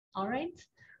All right.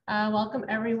 Welcome,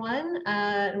 everyone,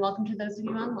 and welcome to those of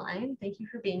you online. Thank you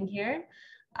for being here.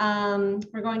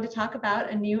 We're going to talk about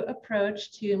a new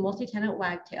approach to multi-tenant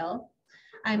wagtail.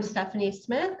 I'm Stephanie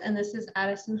Smith, and this is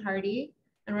Addison Hardy,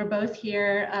 and we're both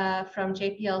here from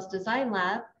JPL's Design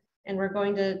Lab, and we're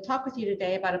going to talk with you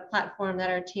today about a platform that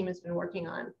our team has been working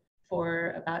on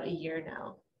for about a year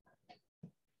now.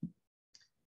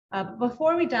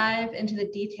 Before we dive into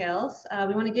the details,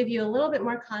 we want to give you a little bit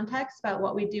more context about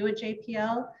what we do at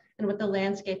JPL and what the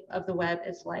landscape of the web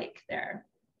is like there.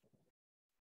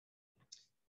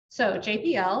 So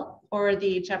JPL, or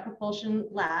the Jet Propulsion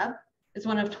Lab, is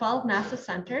one of 12 NASA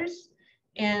centers,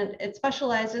 and it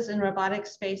specializes in robotic,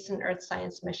 space, and Earth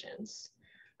science missions.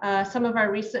 Some of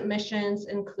our recent missions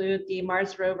include the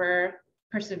Mars rover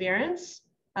Perseverance,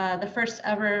 the first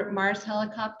ever Mars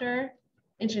helicopter,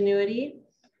 Ingenuity,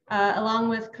 along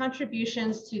with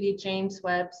contributions to the James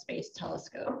Webb Space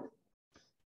Telescope.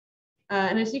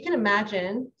 And as you can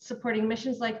imagine, supporting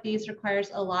missions like these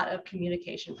requires a lot of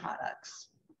communication products.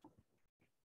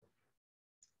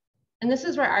 And this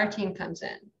is where our team comes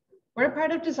in. We're a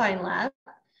part of Design Lab,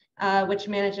 which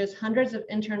manages hundreds of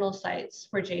internal sites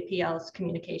for JPL's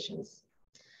communications.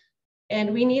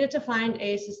 And we needed to find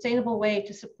a sustainable way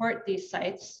to support these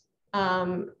sites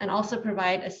and also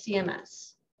provide a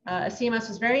CMS. A CMS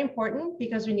was very important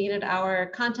because we needed our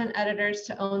content editors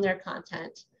to own their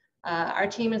content. Our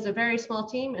team is a very small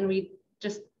team, and we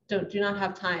just do not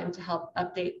have time to help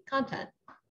update content.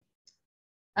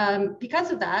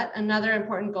 Because of that, another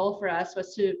important goal for us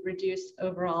was to reduce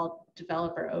overall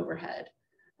developer overhead.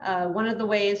 One of the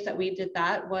ways that we did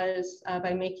that was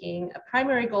by making a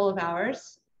primary goal of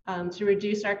ours to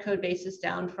reduce our code bases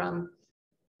down from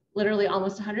literally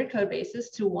almost 100 code bases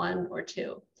to 1 or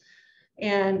 2.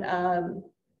 And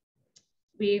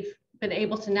we've been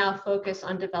able to now focus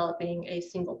on developing a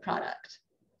single product.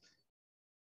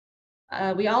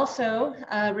 We also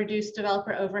reduced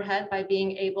developer overhead by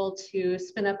being able to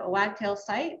spin up a wagtail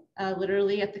site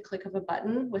literally at the click of a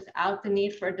button without the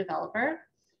need for a developer.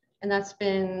 And that's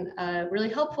been really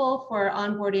helpful for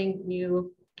onboarding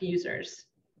new users.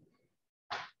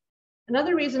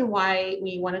 Another reason why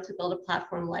we wanted to build a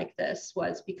platform like this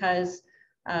was because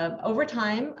over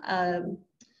time,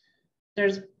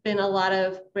 there's been a lot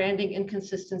of branding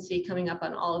inconsistency coming up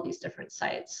on all of these different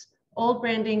sites. Old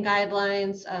branding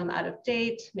guidelines out of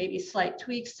date, maybe slight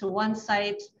tweaks to one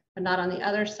site, but not on the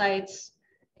other sites.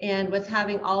 And with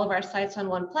having all of our sites on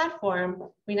one platform,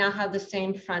 we now have the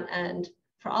same front end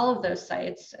for all of those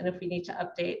sites. And if we need to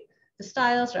update the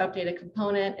styles or update a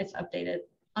component, it's updated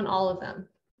on all of them.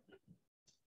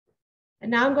 And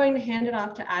now I'm going to hand it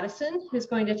off to Addison, who's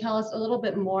going to tell us a little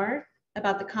bit more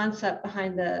about the concept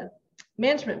behind the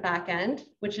management backend,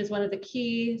 which is one of the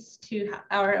keys to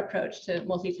our approach to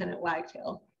multi-tenant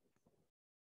wagtail.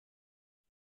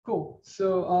 Cool.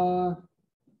 So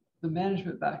the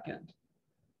management backend.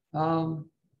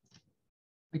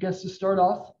 I guess to start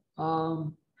off,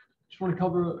 just want to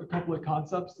cover a couple of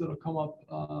concepts that'll come up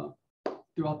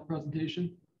throughout the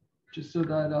presentation, just so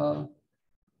that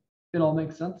it all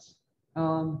makes sense.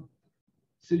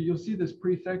 So you'll see this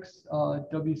prefix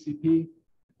WCP.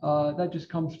 That just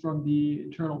comes from the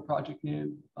internal project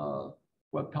name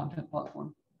Web Content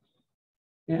Platform.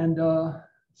 And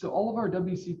so all of our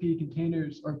WCP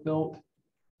containers are built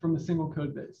from a single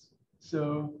code base.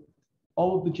 So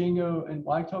all of the Django and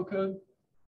Wagtail code,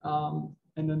 and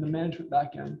then the management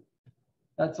backend,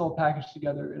 that's all packaged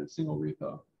together in a single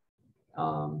repo.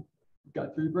 We've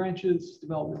got 3 branches: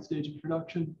 development, stage, and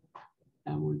production.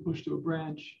 And when we push to a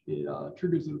branch, it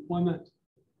triggers a deployment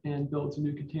and builds a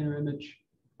new container image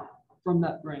from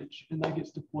that branch. And that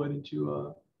gets deployed into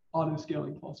a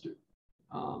auto-scaling cluster,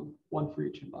 one for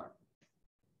each environment.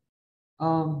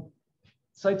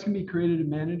 Sites can be created and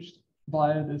managed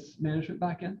via this management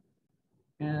backend.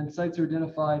 And sites are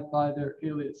identified by their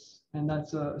alias. And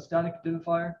that's a static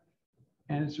identifier.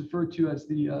 And it's referred to as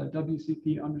the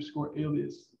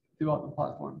WCP_alias throughout the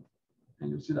platform. And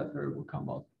you'll see that variable come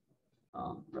up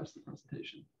the rest of the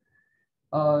presentation.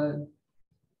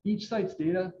 Each site's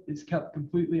data is kept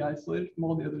completely isolated from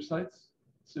all the other sites.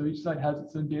 So each site has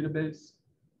its own database.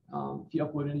 If you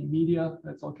upload any media,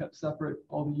 that's all kept separate.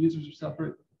 All the users are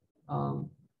separate.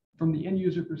 From the end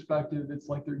user perspective, it's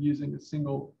like they're using a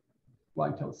single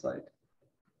Wagtail site.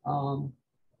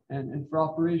 And for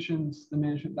operations, the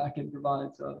management backend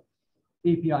provides a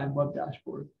API and web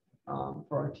dashboard for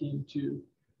our team to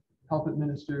help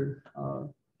administer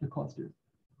the cluster.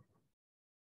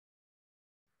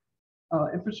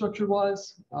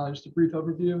 Infrastructure-wise, just a brief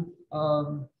overview.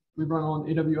 We run on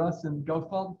AWS and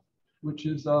GovCloud, which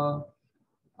is, if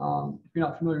you're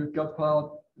not familiar with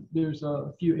GovCloud, there's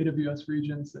a few AWS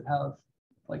regions that have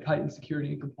like heightened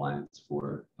security and compliance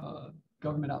for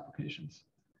government applications.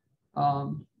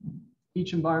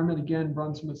 Each environment, again,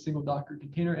 runs from a single Docker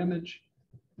container image,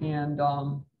 and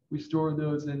we store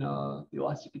those in the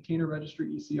Elastic Container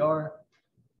Registry, ECR,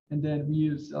 and then we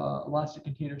use Elastic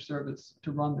Container Service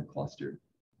to run the cluster.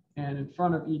 And in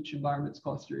front of each environment's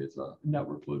cluster is a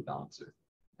network load balancer,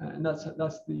 and that's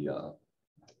the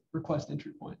request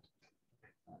entry point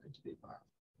into the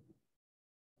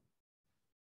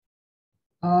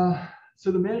environment.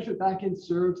 So the management backend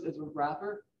serves as a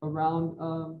wrapper around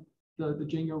the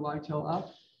Django Wagtail app,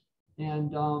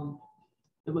 and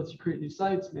it lets you create new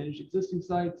sites, manage existing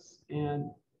sites, and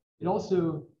it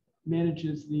also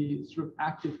manages the sort of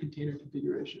active container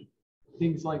configuration,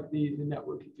 things like the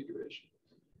network configuration.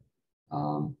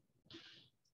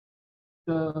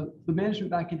 The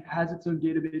management backend has its own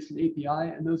database and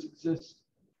API, and those exist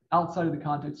outside of the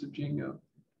context of Django.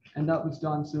 And that was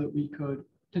done so that we could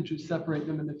potentially separate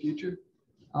them in the future.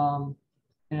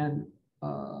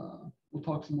 We'll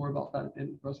talk some more about that at the end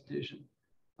of the presentation,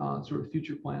 sort of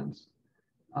future plans.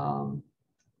 Yeah.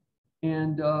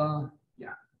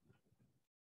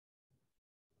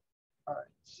 All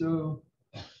right, so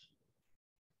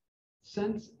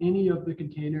since any of the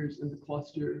containers in the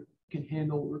cluster can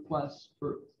handle requests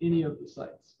for any of the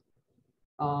sites,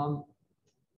 and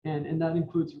that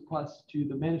includes requests to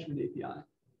the management API,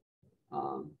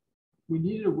 we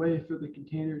needed a way for the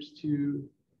containers to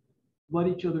let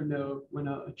each other know when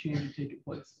a change had taken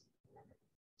place.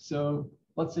 So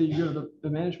let's say you go to the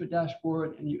management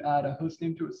dashboard and you add a host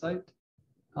name to a site.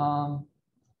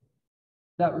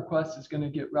 That request is going to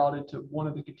get routed to one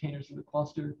of the containers in the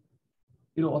cluster.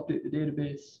 It'll update the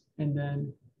database and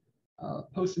then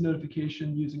post a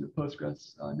notification using a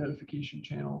Postgres notification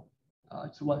channel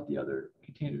to let the other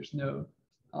containers know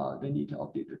they need to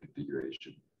update their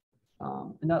configuration.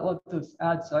 And that lets us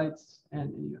add sites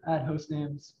and add host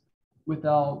names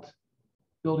without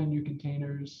building new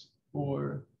containers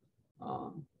or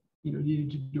needing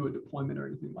to do a deployment or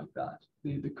anything like that.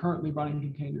 The currently running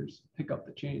containers pick up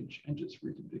the change and just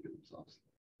reconfigure themselves.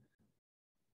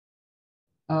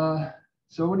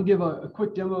 So I want to give a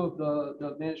quick demo of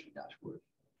the management dashboard.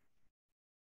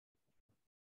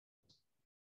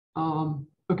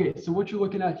 Okay, so what you're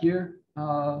looking at here,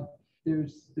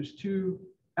 there's two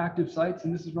active sites,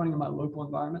 and this is running in my local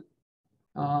environment.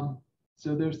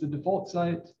 So there's the default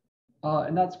site,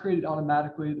 and that's created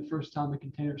automatically the first time the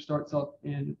container starts up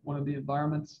in one of the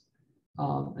environments.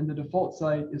 And the default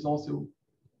site is also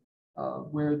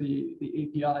where the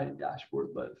API and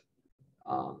dashboard live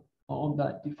on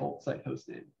that default site host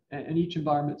name. And each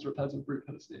environment sort of has a root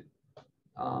host name.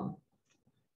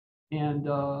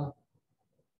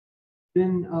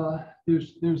 Then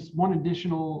there's one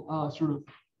additional sort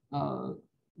of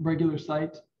regular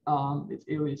site. Its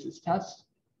alias is test.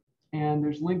 And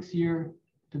there's links here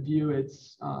to view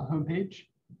its homepage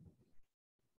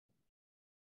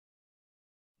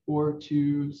or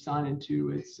to sign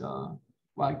into its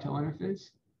Wagtail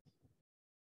interface.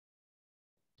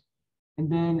 And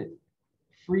then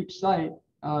for each site,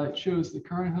 it shows the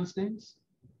current host names.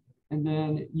 And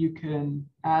then you can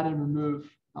add and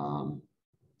remove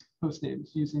host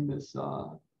names using this,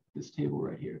 this table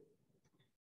right here.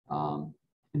 And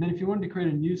then if you wanted to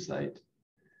create a new site,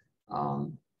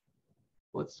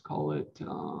 let's call it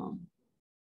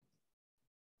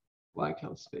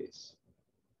wagtail-space.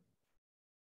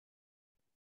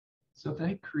 So if I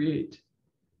hit create,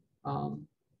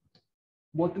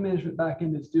 what the management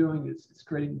backend is doing is it's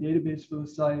creating a database for the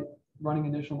site, running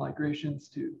initial migrations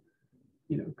to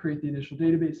create the initial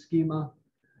database schema,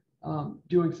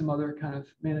 doing some other kind of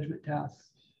management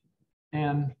tasks,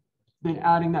 and then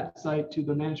adding that site to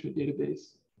the management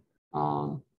database.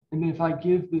 And then if I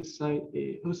give this site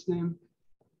a host name,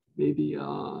 maybe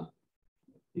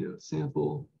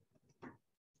sample,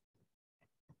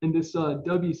 and this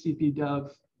WCP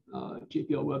dev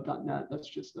jplweb.net, that's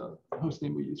just a host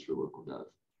name we use for local dev.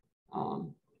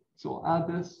 So I'll add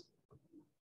this.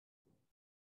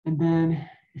 And then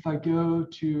if I go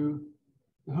to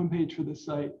the homepage for this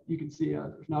site, you can see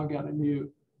I've now got a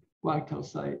new Wagtail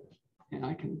site, and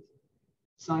I can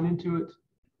sign into it.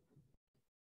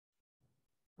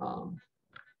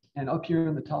 And up here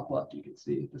in the top left, you can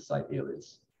see the site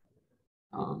alias.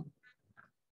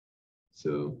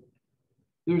 So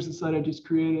there's the site I just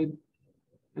created,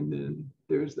 and then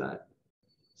there's that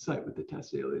site with the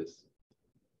test alias.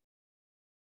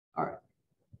 All right.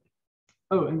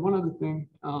 Oh, and one other thing,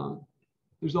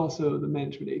 there's also the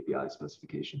management API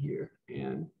specification here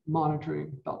and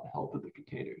monitoring about the health of the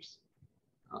containers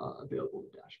available in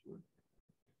the dashboard.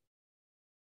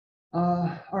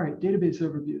 All right, database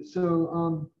overview.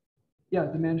 So yeah,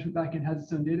 the management backend has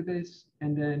its own database,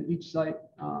 and then each site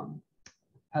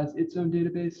has its own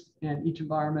database, and each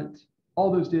environment,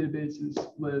 all those databases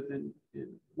live in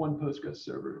one Postgres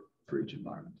server for each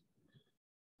environment.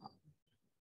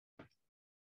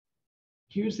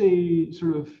 Here's a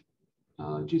sort of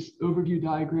just overview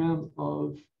diagram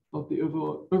of the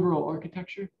overall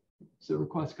architecture. So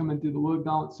requests come in through the load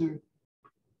balancer.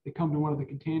 They come to one of the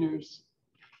containers.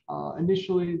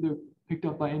 Initially, they're picked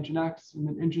up by Nginx, and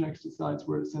then Nginx decides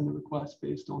where to send the request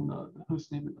based on the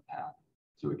host name and the path.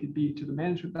 So it could be to the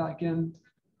management backend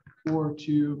or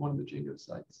to one of the Django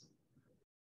sites.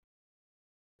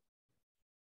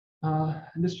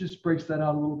 And this just breaks that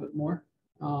out a little bit more.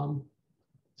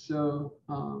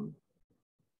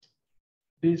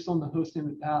 Based on the host name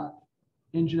and path,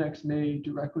 Nginx may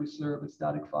directly serve a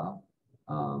static file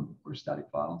or static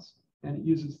files, and it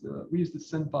uses we use the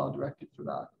send file directive for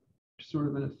that. Sort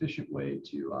of an efficient way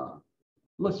to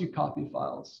lets you copy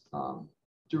files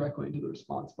directly into the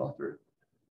response buffer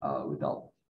without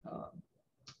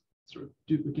sort of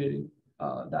duplicating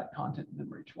that content in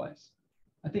memory twice.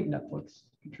 I think Netflix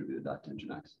contributed that to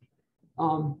Nginx.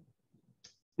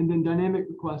 And then dynamic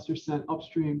requests are sent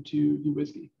upstream to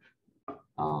uWSGI,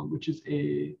 which is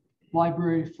a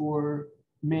library for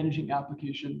managing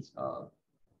applications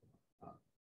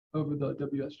over the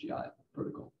WSGI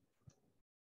protocol.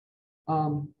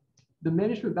 The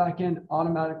management backend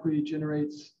automatically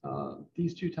generates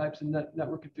these two types of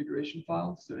network configuration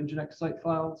files, so Nginx site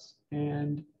files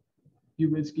and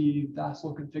uWSGI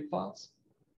Vassal config files.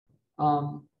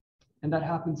 And that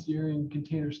happens during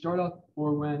container startup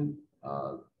or when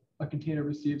a container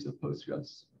receives a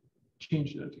Postgres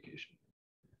change notification.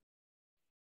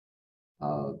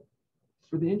 For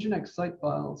the Nginx site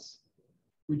files,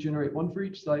 we generate one for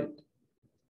each site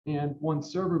and one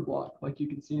server block, like you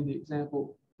can see in the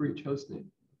example, for each host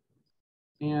name.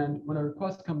 And when a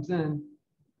request comes in,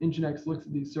 Nginx looks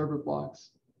at these server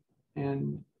blocks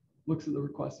and looks at the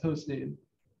request host name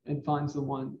and finds the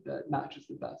one that matches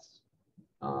the best.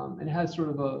 And it has sort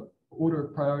of a order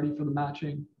of priority for the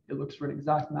matching. It looks for an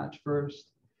exact match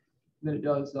first, then it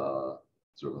does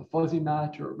sort of a fuzzy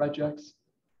match or a regex.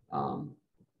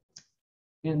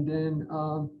 And then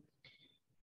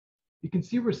you can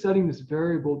see we're setting this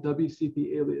variable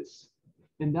WCP alias,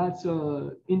 and that's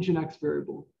a Nginx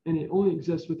variable, and it only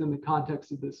exists within the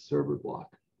context of this server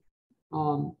block.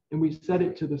 And we set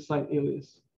it to the site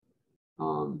alias.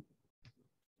 And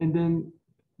then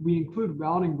we include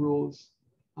routing rules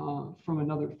from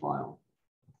another file.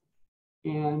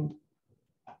 And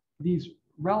these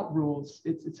route rules,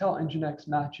 it's how Nginx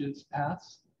matches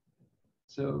paths.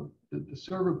 So the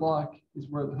server block is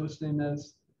where the host name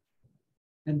is.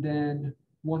 And then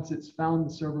once it's found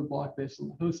the server block based on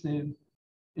the host name,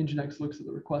 Nginx looks at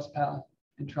the request path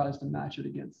and tries to match it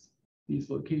against these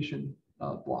location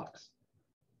blocks.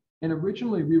 And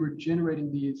originally we were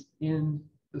generating these in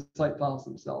the site files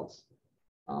themselves.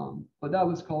 But that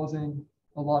was causing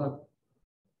a lot of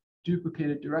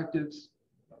duplicated directives,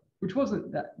 which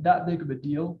wasn't that big of a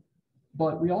deal.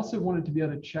 But we also wanted to be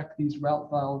able to check these route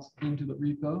files into the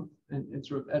repo and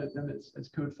sort of edit them as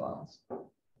code files.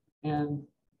 And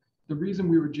the reason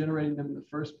we were generating them in the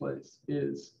first place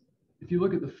is if you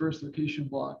look at the first location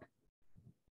block,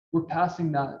 we're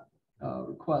passing that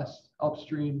request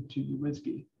upstream to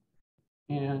uWSGI.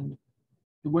 And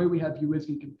the way we have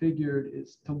uWSGI configured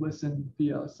is to listen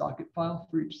via a socket file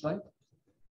for each site.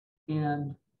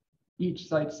 And each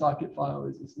site socket file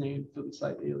is named for the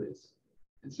site alias.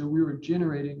 And so we were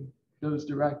generating those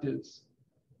directives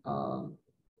from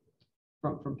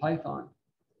Python.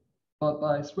 But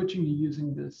by switching to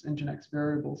using this Nginx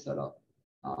variable setup,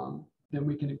 then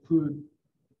we can include,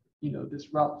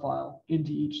 this route file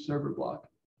into each server block.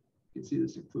 You can see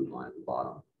this include line at the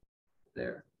bottom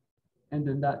there. And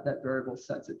then that variable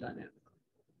sets it dynamically.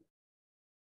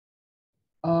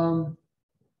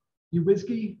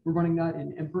 uWSGI, we're running that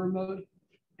in Emperor mode.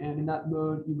 And in that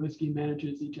mode, uWSGI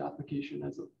manages each application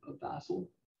as a vassal.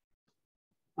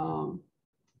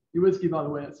 uWSGI, by the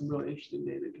way, has some really interesting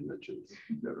naming conventions if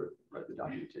you've ever read the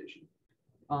documentation.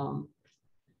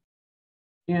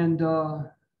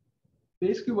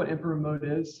 Basically what Emperor mode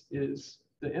is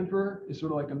the Emperor is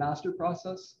sort of like a master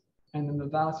process, and then the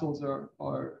vassals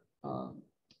are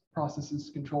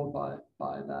processes controlled by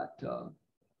that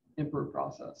Emperor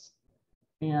process.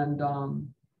 And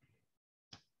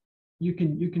you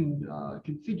can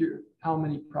configure how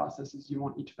many processes you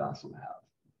want each vassal to have.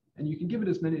 And you can give it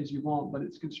as many as you want, but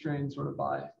it's constrained sort of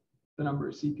by the number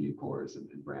of CPU cores and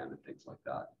RAM and things like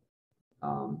that.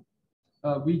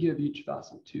 We give each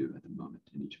vassal 2 at the moment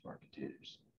in each of our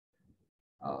containers.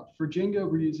 For Django,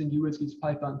 we're using uWSGI's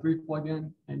Python 3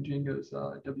 plugin and Django's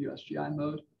WSGI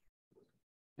mode.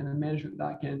 And the management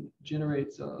backend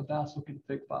generates a Vassal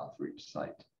config file for each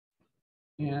site.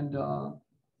 And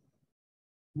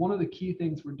one of the key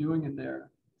things we're doing in there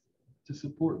to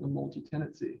support the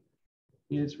multi-tenancy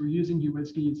is we're using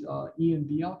uWSGI's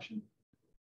env option.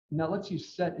 And that lets you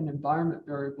set an environment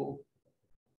variable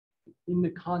in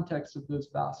the context of those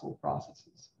Vassal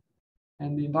processes.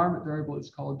 And the environment variable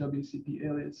is called WCP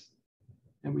alias.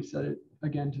 And we set it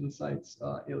again to the site's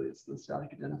alias, the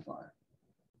static identifier.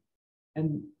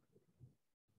 And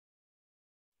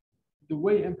the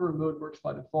way Emperor mode works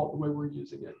by default, the way we're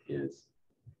using it is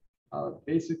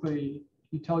basically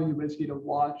you tell uWSGI to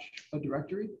watch a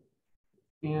directory.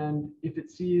 And if it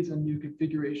sees a new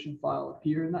configuration file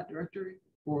appear in that directory,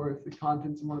 or if the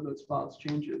contents in one of those files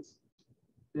changes,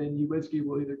 then uWSGI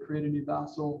will either create a new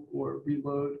Vassal or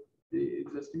reload the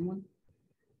existing one.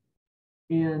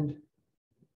 And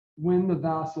when the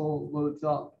Vassal loads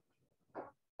up,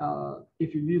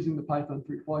 if you're using the Python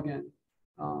 3 plugin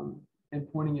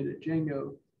and pointing it at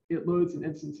Django, it loads an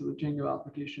instance of the Django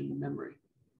application in memory.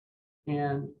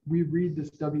 And we read this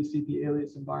WCP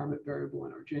alias environment variable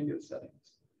in our Django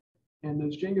settings. And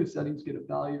those Django settings get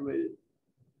evaluated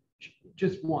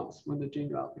just once when the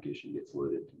Django application gets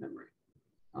loaded to memory.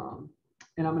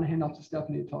 And I'm going to hand off to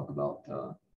Stephanie to talk about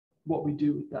what we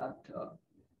do with that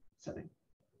setting.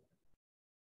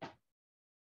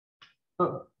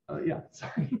 Yeah,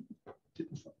 sorry.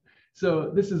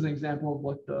 So this is an example of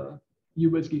what the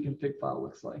uWSGI config file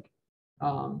looks like.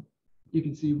 You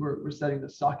can see we're setting the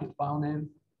socket file name,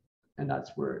 and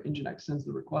that's where Nginx sends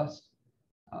the request,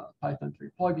 Python 3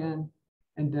 plugin,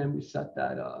 and then we set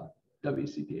that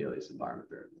WCP alias environment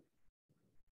variable.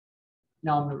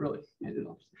 Now I'm going to really hand it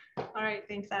off. All right,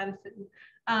 thanks, Addison.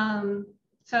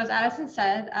 So as Addison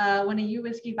said, when a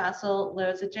uWSGI Vassal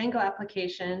loads a Django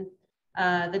application,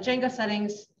 the Django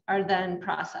settings are then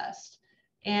processed.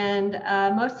 And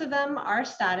most of them are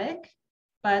static,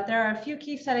 but there are a few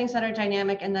key settings that are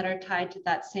dynamic and that are tied to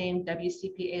that same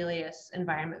WCP alias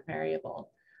environment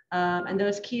variable. And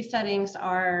those key settings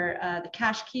are the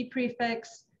cache key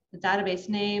prefix, the database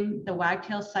name, the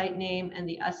wagtail site name, and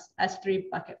the S3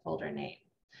 bucket folder name.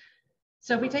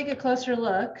 So if we take a closer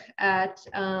look at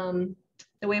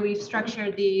the way we've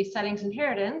structured the settings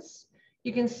inheritance,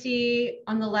 you can see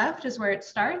on the left is where it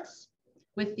starts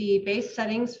with the base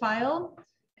settings file.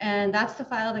 And that's the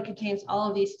file that contains all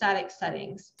of these static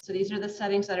settings. So these are the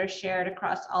settings that are shared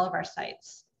across all of our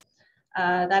sites.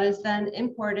 That is then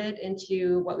imported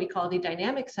into what we call the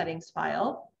dynamic settings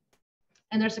file.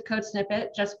 And there's a code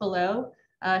snippet just below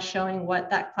showing what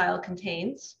that file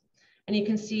contains. And you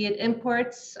can see it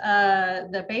imports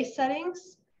the base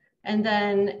settings, and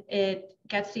then it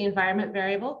gets the environment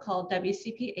variable called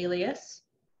WCP alias.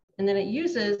 And then it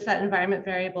uses that environment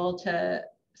variable to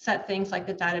set things like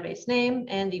the database name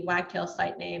and the wagtail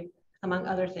site name, among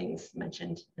other things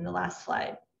mentioned in the last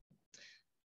slide.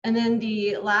 And then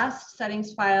the last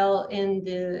settings file in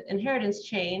the inheritance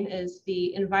chain is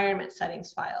the environment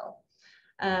settings file.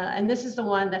 And this is the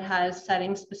one that has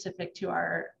settings specific to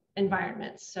our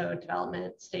environments, so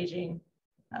development, staging,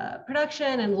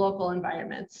 production, and local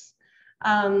environments.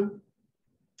 And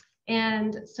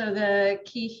so the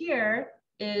key here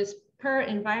is per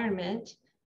environment,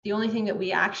 the only thing that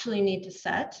we actually need to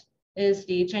set is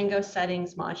the Django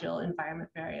settings module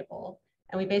environment variable.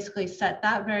 And we basically set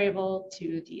that variable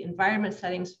to the environment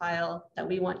settings file that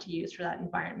we want to use for that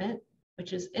environment,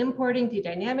 which is importing the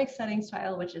dynamic settings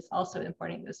file, which is also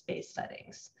importing those base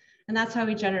settings. And that's how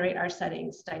we generate our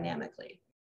settings dynamically.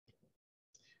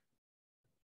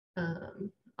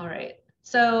 All right,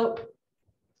 so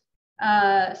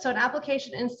an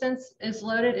application instance is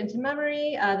loaded into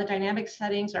memory, the dynamic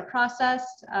settings are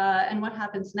processed, and what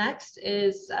happens next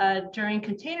is during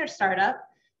container startup,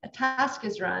 a task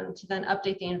is run to then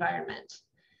update the environment.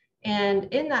 And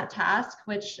in that task,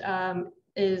 which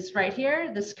is right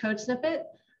here, this code snippet,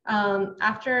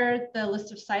 after the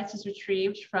list of sites is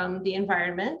retrieved from the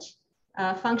environment,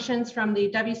 functions from the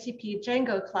WCP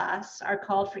Django class are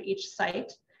called for each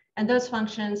site. And those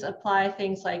functions apply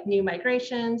things like new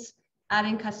migrations,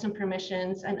 adding custom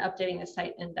permissions, and updating the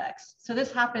site index. So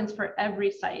this happens for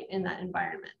every site in that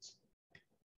environment.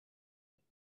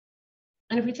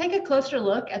 And if we take a closer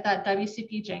look at that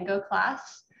WCP Django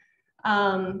class,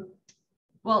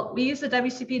 well, we use the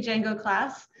WCP Django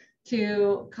class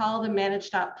to call the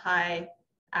manage.py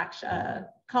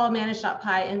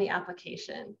in the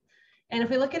application. And if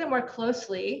we look at it more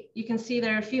closely, you can see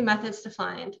there are a few methods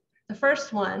defined. The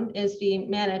first one is the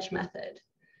manage method.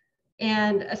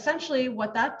 And essentially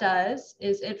what that does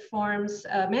is it forms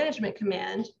a management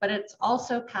command, but it's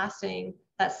also passing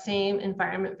that same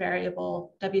environment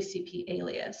variable WCP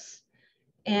alias.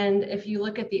 And if you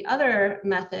look at the other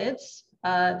methods,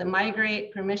 the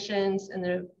migrate, permissions, and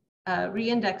the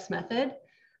reindex method,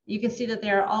 you can see that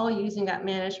they're all using that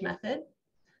manage method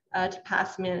to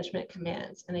pass management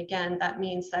commands. And again, that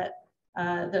means that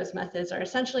those methods are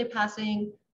essentially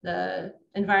passing the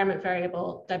environment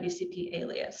variable WCP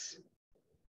alias.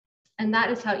 And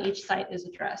that is how each site is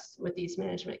addressed with these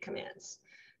management commands.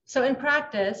 So in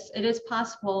practice, it is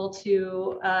possible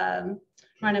to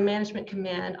run a management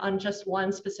command on just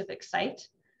one specific site.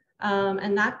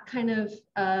 And that kind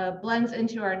of blends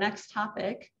into our next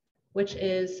topic, which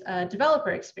is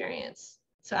developer experience.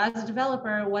 So as a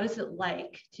developer, what is it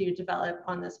like to develop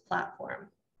on this platform?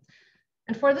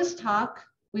 And for this talk,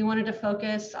 we wanted to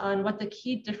focus on what the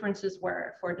key differences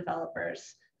were for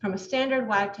developers from a standard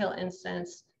wagtail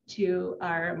instance to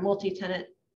our multi-tenant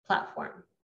platform.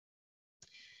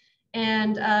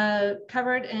 And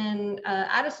covered in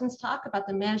Addison's talk about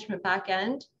the management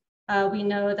backend, we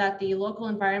know that the local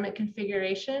environment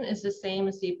configuration is the same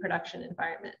as the production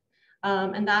environment.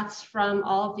 And that's from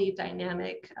all of the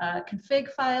dynamic config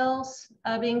files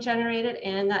being generated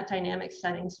and that dynamic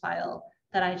settings file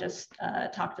that I just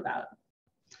talked about.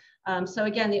 So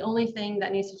again, the only thing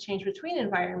that needs to change between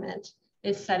environment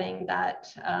is setting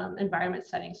that environment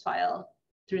settings file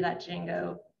through that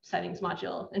Django settings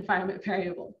module environment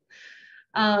variable.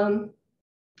 And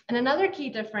another key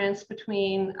difference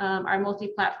between our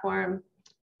multi-platform,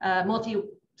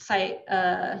 multi-site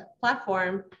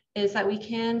platform is that we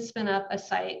can spin up a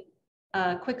site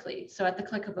quickly, so at the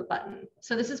click of a button.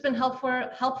 So this has been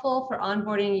helpful for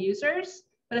onboarding users,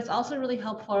 but it's also really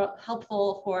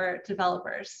helpful for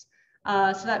developers.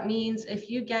 So that means if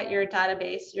you get your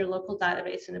database, your local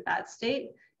database in a bad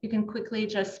state, you can quickly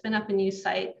just spin up a new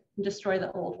site and destroy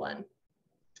the old one.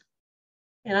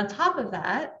 And on top of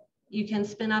that, you can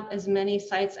spin up as many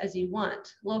sites as you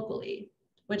want locally,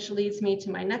 which leads me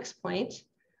to my next point,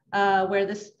 where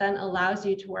this then allows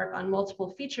you to work on multiple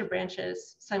feature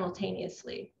branches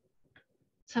simultaneously.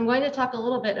 So I'm going to talk a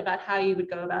little bit about how you would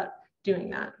go about doing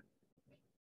that.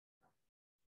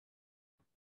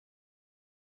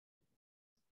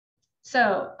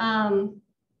 So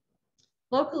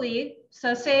locally,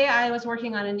 so say I was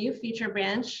working on a new feature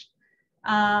branch,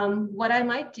 what I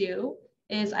might do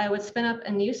is I would spin up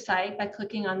a new site by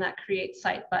clicking on that create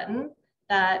site button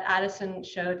that Addison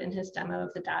showed in his demo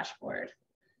of the dashboard.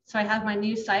 So I have my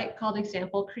new site called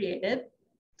example created,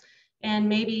 and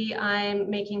maybe I'm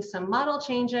making some model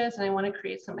changes and I want to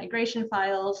create some migration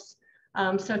files.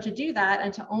 So to do that,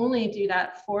 and to only do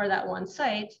that for that one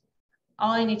site,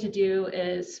 all I need to do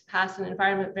is pass an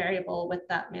environment variable with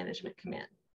that management command.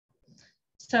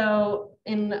 So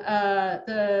in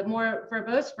the more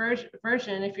verbose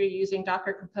version, if you're using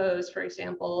Docker Compose, for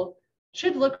example,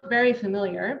 should look very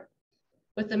familiar,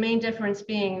 with the main difference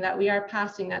being that we are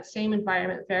passing that same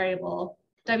environment variable,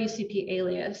 WCP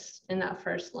alias, in that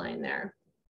first line there.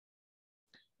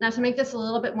 Now, to make this a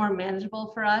little bit more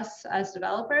manageable for us as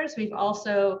developers, we've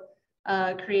also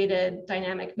created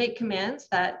dynamic make commands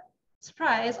that,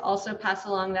 surprise, also pass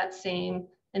along that same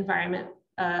environment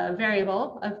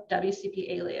variable of WCP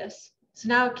alias. So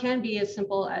now it can be as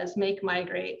simple as make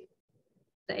migrate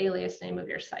the alias name of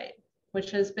your site,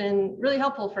 which has been really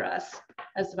helpful for us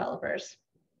as developers.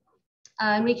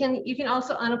 And you can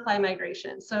also unapply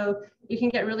migration. So you can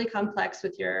get really complex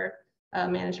with your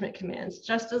management commands,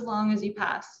 just as long as you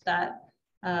pass that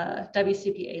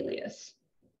WCP alias.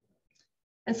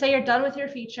 And say you're done with your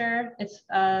feature, it's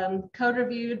code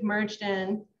reviewed, merged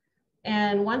in,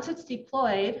 and once it's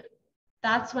deployed,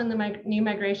 that's when the new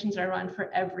migrations are run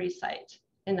for every site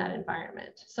in that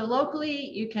environment. So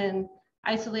locally, you can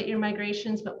isolate your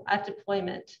migrations, but at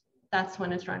deployment, that's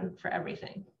when it's run for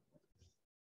everything.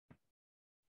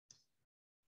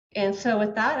 And so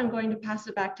with that, I'm going to pass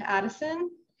it back to Addison,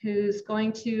 who's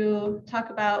going to talk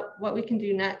about what we can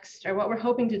do next, or what we're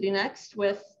hoping to do next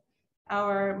with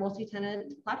our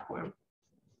multi-tenant platform.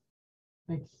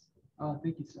 Thanks.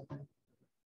 Thank you, Stephanie.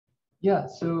 Yeah,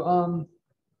 so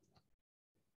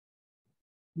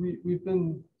we've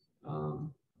been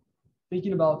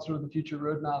thinking about sort of the future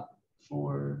roadmap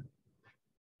for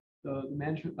the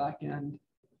management backend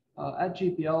at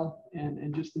JPL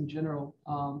and just in general.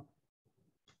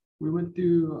 We went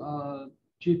through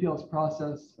JPL's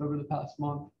process over the past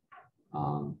month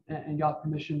and got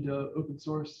permission to open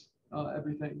source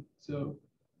everything. So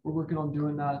we're working on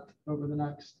doing that over the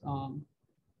next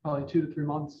probably 2 to 3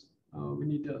 months. We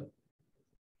need to,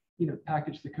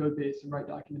 package the code base and write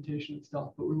documentation and stuff,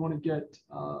 but we want to get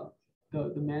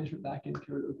the management backend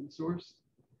code open source.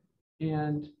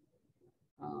 And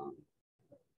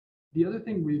the other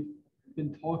thing we've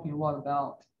been talking a lot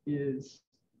about is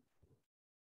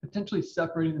potentially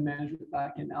separating the management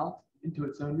backend out into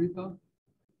its own repo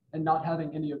and not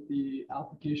having any of the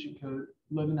application code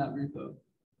live in that repo,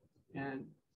 and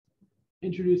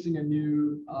introducing a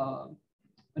new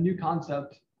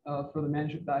concept for the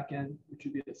management backend, which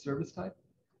would be a service type.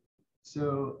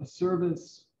 So a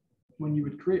service, when you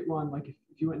would create one, like if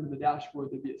you went into the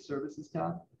dashboard, there'd be a services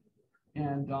tab,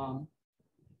 and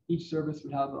each service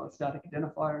would have a static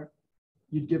identifier.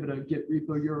 You'd give it a get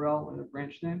repo URL and a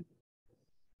branch name.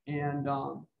 And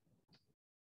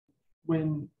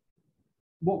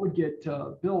what would get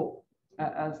built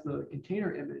as the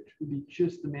container image would be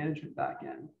just the management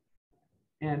backend.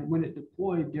 And when it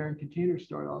deployed during container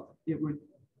startup, it would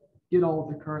get all of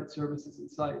the current services and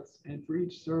sites. And for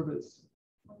each service,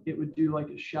 it would do like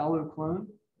a shallow clone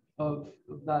of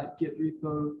that get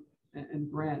repo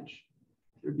and branch.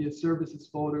 There'd be a services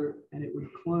folder, and it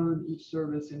would clone each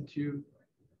service into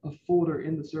a folder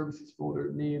in the services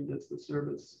folder named as the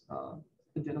service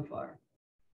identifier.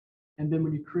 And then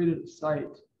when you created a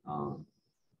site,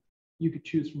 you could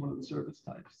choose from one of the service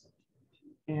types.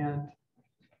 And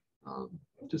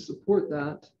to support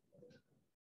that,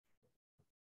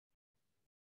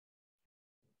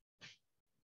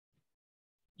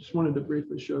 just wanted to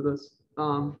briefly show this.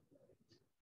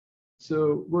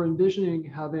 So we're envisioning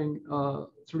having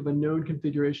sort of a node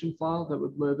configuration file that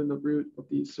would live in the root of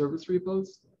these service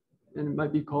repos, and it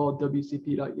might be called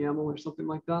wcp.yaml or something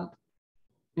like that.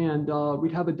 And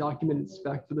we'd have a documented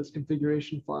spec for this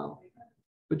configuration file.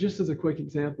 But just as a quick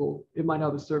example, it might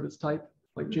have a service type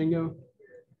like Django,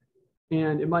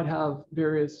 and it might have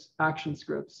various action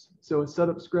scripts. So a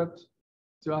setup script,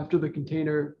 so after the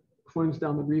container clones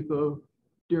down the repo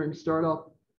during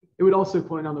startup, it would also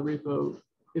clone down the repo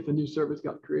if a new service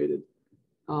got created.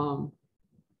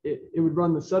 It would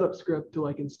run the setup script to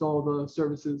like install the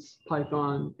services,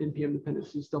 Python, NPM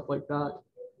dependencies, stuff like that.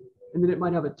 And then it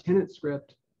might have a tenant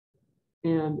script,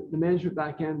 and the management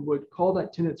backend would call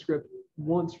that tenant script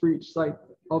once for each site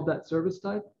of that service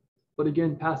type, but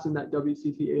again, pass in that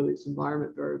WCP alias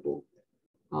environment variable,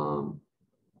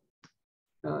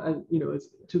 and, you know, as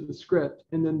to the script.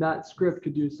 And then that script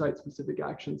could do site-specific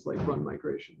actions like run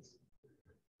migrations.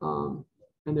 And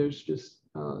there's just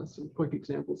some quick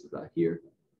examples of that here.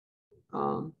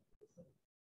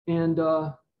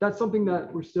 That's something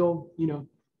that we're still, you know,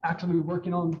 actively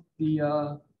working on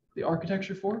the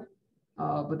architecture for,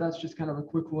 but that's just kind of a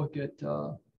quick look at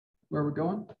where we're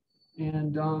going.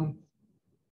 And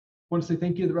want to say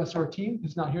thank you to the rest of our team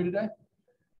who's not here today.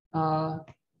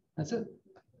 That's it.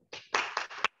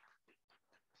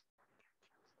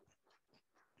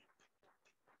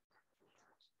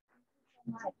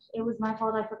 It was my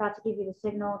fault. I forgot to give you the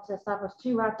signal to stop us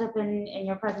too wrapped up in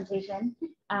your presentation.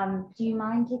 Do you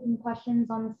mind taking questions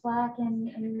on Slack and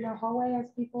in the hallway as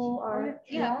people are?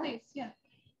 Yeah, please. Yeah.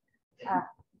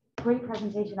 Great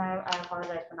presentation. I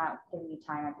apologize for not giving you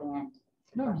time at the end.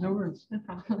 No, no worries. No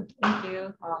problem. Thank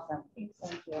you. Awesome. Thanks.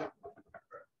 Thank you.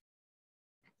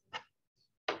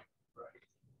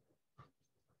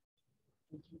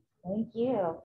 Thank you.